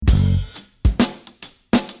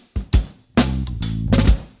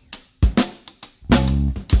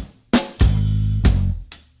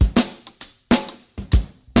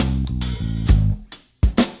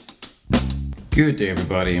Good day,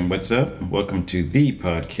 everybody, and what's up? Welcome to the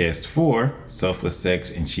podcast for Selfless Sex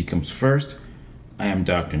and She Comes First. I am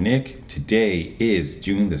Dr. Nick. Today is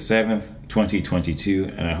June the 7th,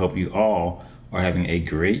 2022, and I hope you all are having a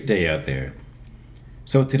great day out there.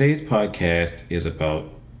 So today's podcast is about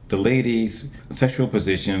the ladies' sexual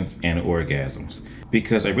positions and orgasms,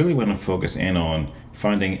 because I really want to focus in on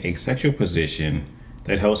finding a sexual position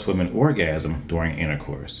that helps women orgasm during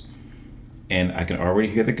intercourse. And I can already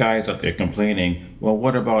hear the guys out there complaining, well,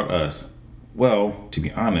 what about us? Well, to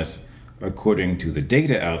be honest, according to the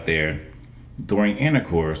data out there, during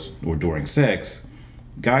intercourse or during sex,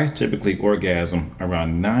 guys typically orgasm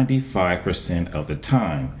around 95% of the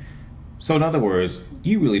time. So in other words,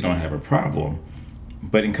 you really don't have a problem.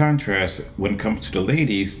 But in contrast, when it comes to the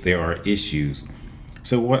ladies, there are issues.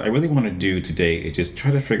 So what I really want to do today is just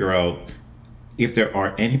try to figure out if there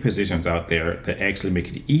are any positions out there that actually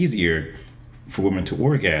make it easier for women to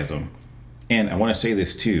orgasm. And I want to say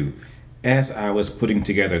this too. As I was putting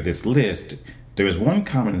together this list, there is one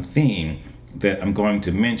common theme that I'm going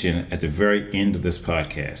to mention at the very end of this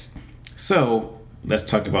podcast. So let's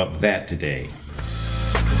talk about that today.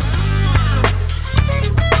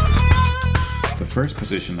 The first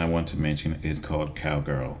position I want to mention is called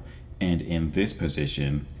cowgirl. And in this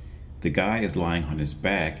position, the guy is lying on his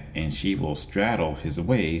back and she will straddle his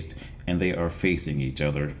waist and they are facing each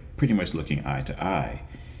other, pretty much looking eye to eye.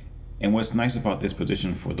 And what's nice about this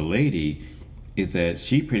position for the lady is that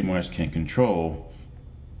she pretty much can control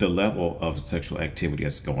the level of sexual activity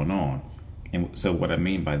that's going on. And so what I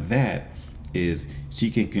mean by that is she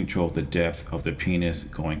can control the depth of the penis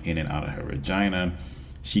going in and out of her vagina.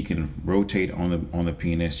 She can rotate on the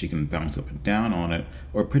penis, she can bounce up and down on it,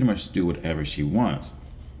 or pretty much do whatever she wants.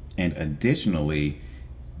 And additionally,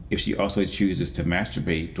 if she also chooses to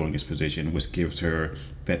masturbate during this position, which gives her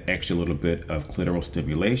that extra little bit of clitoral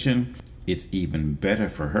stimulation, it's even better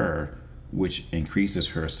for her, which increases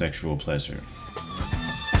her sexual pleasure.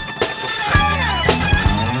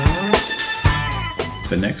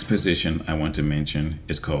 The next position I want to mention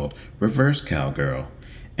is called reverse cowgirl,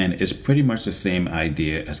 and it's pretty much the same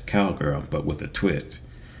idea as cowgirl, but with a twist.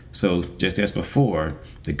 So just as before,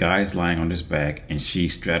 the guy is lying on his back and she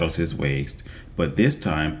straddles his waist, but this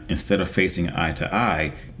time, instead of facing eye to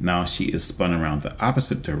eye, now she is spun around the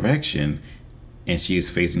opposite direction and she is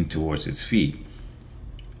facing towards his feet.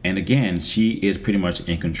 And again, she is pretty much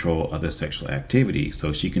in control of the sexual activity.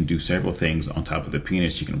 So she can do several things on top of the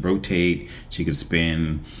penis. She can rotate, she can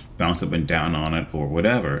spin, bounce up and down on it or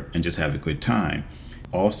whatever, and just have a good time.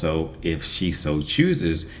 Also, if she so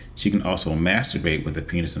chooses, she can also masturbate with the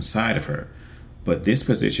penis inside of her. But this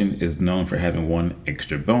position is known for having one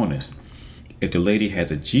extra bonus. If the lady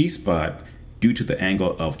has a G-spot, due to the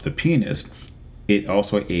angle of the penis, it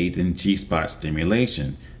also aids in G-spot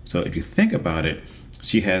stimulation. So if you think about it,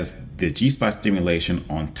 she has the G-spot stimulation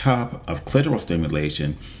on top of clitoral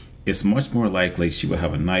stimulation. It's much more likely she will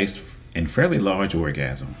have a nice and fairly large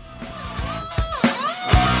orgasm.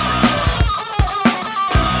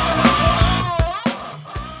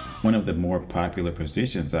 One of the more popular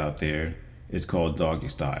positions out there is called doggy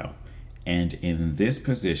style. And in this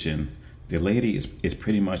position, the lady is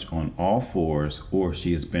pretty much on all fours, or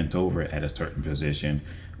she is bent over at a certain position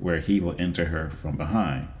where he will enter her from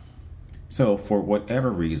behind. So for whatever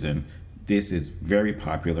reason, this is very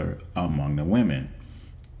popular among the women.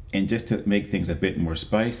 And just to make things a bit more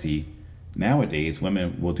spicy, nowadays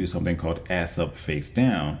women will do something called ass up, face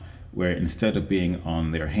down, where instead of being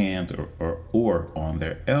on their hands or on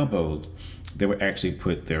their elbows, they would actually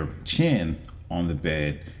put their chin on the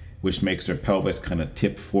bed, which makes their pelvis kind of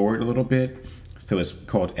tip forward a little bit. So it's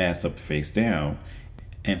called ass up, face down.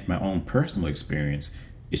 And from my own personal experience,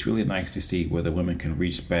 it's really nice to see where the women can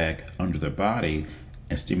reach back under their body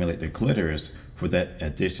and stimulate their clitoris for that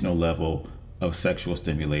additional level of sexual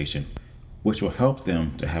stimulation, which will help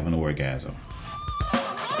them to have an orgasm.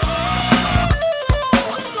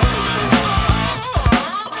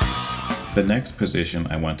 The next position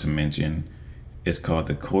I want to mention is called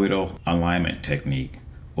the coital alignment technique,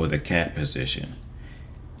 or the cat position.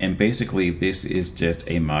 And basically, this is just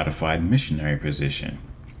a modified missionary position.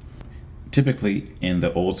 Typically, in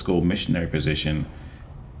the old school missionary position,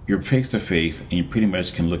 you're face to face and you pretty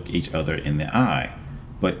much can look each other in the eye.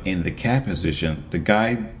 But in the cat position, the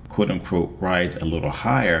guy, quote unquote, rides a little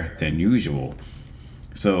higher than usual.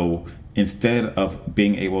 So instead of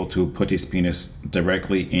being able to put his penis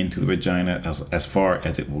directly into the vagina as far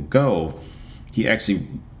as it will go, he actually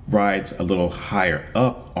rides a little higher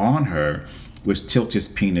up on her, which tilts his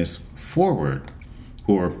penis forward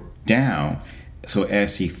or down. So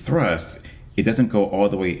as he thrusts, it doesn't go all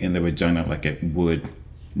the way in the vagina like it would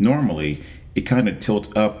normally. it kind of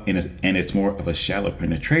tilts up and it's more of a shallow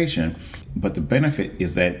penetration. But the benefit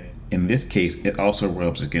is that in this case, it also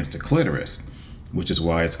rubs against the clitoris, which is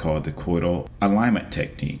why it's called the coital alignment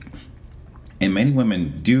technique. And many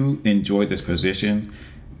women do enjoy this position.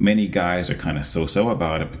 Many guys are kind of so-so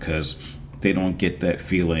about it because they don't get that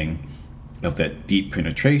feeling of that deep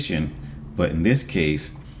penetration. But in this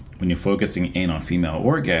case, when you're focusing in on female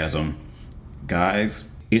orgasm, guys,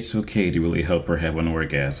 it's okay to really help her have an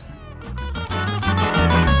orgasm.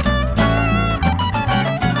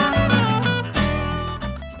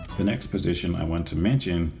 The next position I want to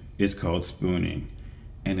mention is called spooning.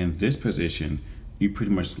 And in this position, you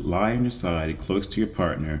pretty much lie on your side close to your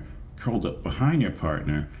partner, curled up behind your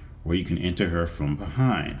partner, where you can enter her from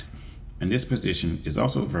behind. And this position is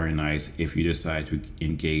also very nice if you decide to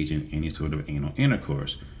engage in any sort of anal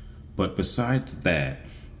intercourse. But besides that,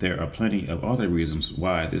 there are plenty of other reasons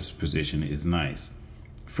why this position is nice.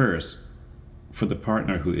 First, for the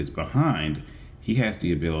partner who is behind, he has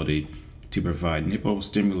the ability to provide nipple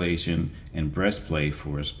stimulation and breast play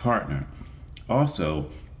for his partner. Also,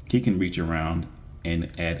 he can reach around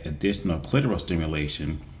and add additional clitoral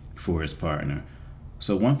stimulation for his partner.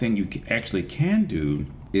 So one thing you actually can do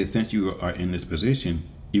is, since you are in this position,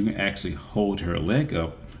 you can actually hold her leg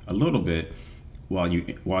up a little bit while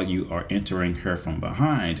you are entering her from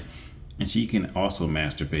behind, and she can also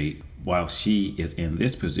masturbate while she is in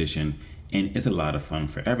this position, and it's a lot of fun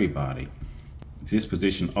for everybody. This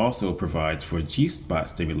position also provides for G-spot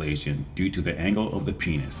stimulation due to the angle of the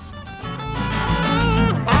penis.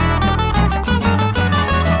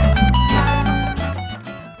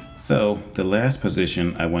 So the last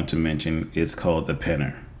position I want to mention is called the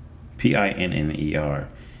pinner, Pinner.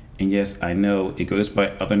 And yes, I know it goes by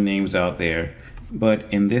other names out there, but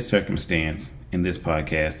in this circumstance, in this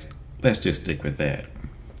podcast, let's just stick with that.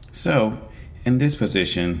 So in this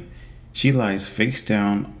position, she lies face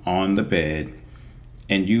down on the bed,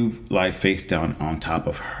 and you lie face down on top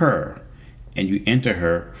of her, and you enter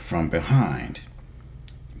her from behind.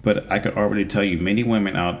 But I can already tell you many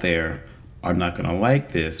women out there are not going to like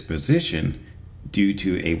this position due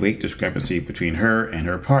to a weight discrepancy between her and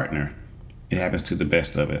her partner. It happens to the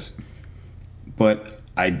best of us. But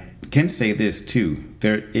I can say this too.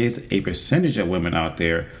 There is a percentage of women out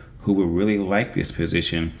there who will really like this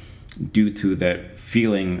position due to that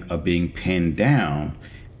feeling of being pinned down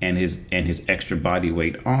and his extra body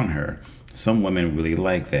weight on her. Some women really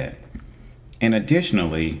like that. And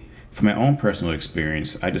additionally, from my own personal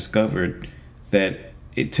experience, I discovered that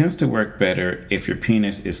it tends to work better if your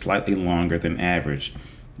penis is slightly longer than average,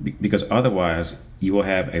 because otherwise you will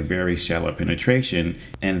have a very shallow penetration,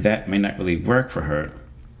 and that may not really work for her.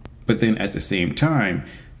 But then at the same time,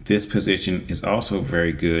 this position is also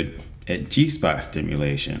very good at G-spot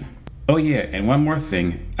stimulation. Oh yeah, and one more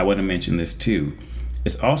thing, I want to mention this too.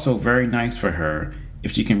 It's also very nice for her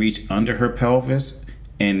if she can reach under her pelvis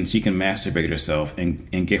and she can masturbate herself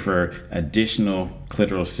and give her additional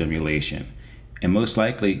clitoral stimulation. And most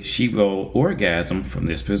likely she will orgasm from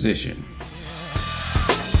this position.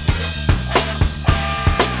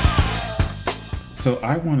 So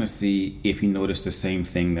I want to see if you noticed the same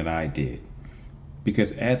thing that I did.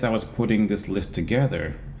 Because as I was putting this list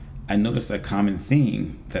together, I noticed a common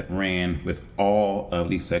theme that ran with all of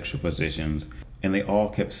these sexual positions, and they all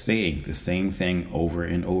kept saying the same thing over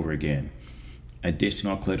and over again.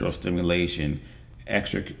 Additional clitoral stimulation,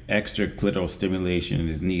 extra clitoral stimulation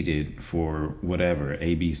is needed for whatever,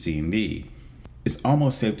 A, B, C, and D. It's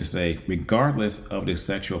almost safe to say, regardless of the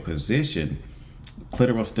sexual position,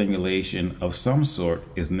 clitoral stimulation of some sort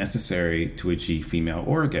is necessary to achieve female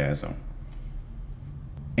orgasm.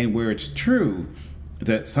 And where it's true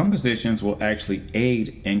that some positions will actually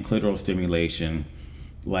aid in clitoral stimulation,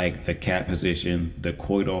 like the cat position, the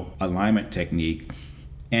coital alignment technique,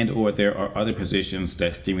 and or there are other positions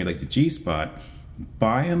that stimulate the G-spot,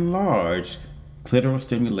 by and large, clitoral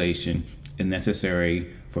stimulation is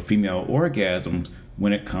necessary for female orgasms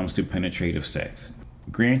when it comes to penetrative sex.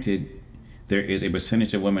 Granted, there is a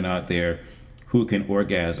percentage of women out there who can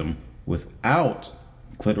orgasm without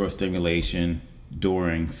clitoral stimulation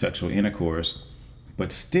during sexual intercourse,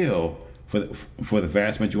 but still, for the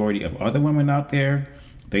vast majority of other women out there,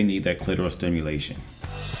 they need that clitoral stimulation.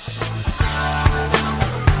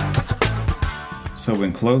 So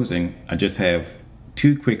in closing, I just have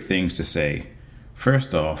two quick things to say.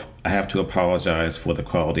 First off, I have to apologize for the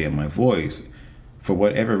quality of my voice. For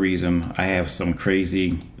whatever reason, I have some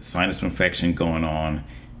crazy sinus infection going on,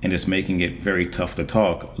 and it's making it very tough to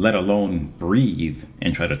talk, let alone breathe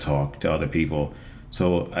and try to talk to other people.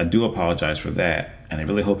 So I do apologize for that, and I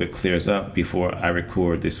really hope it clears up before I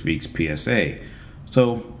record this week's PSA.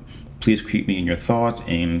 So please keep me in your thoughts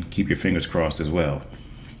and keep your fingers crossed as well.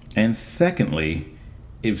 And secondly,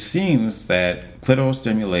 it seems that clitoral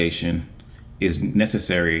stimulation is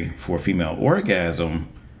necessary for female orgasm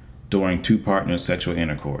during two-partner sexual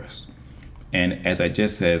intercourse. And as I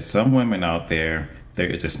just said, some women out there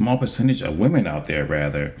is a small percentage of women out there,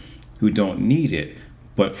 rather, who don't need it.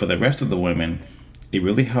 But for the rest of the women, it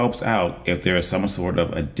really helps out if there is some sort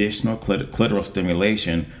of additional clitoral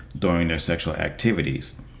stimulation during their sexual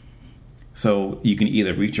activities. So you can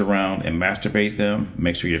either reach around and masturbate them,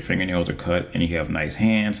 make sure your fingernails are cut and you have nice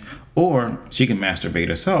hands, or she can masturbate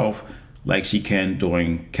herself like she can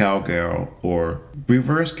doing cowgirl or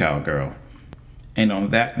reverse cowgirl. And on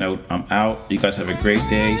that note, I'm out. You guys have a great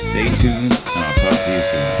day. Stay tuned, and I'll talk to you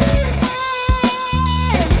soon.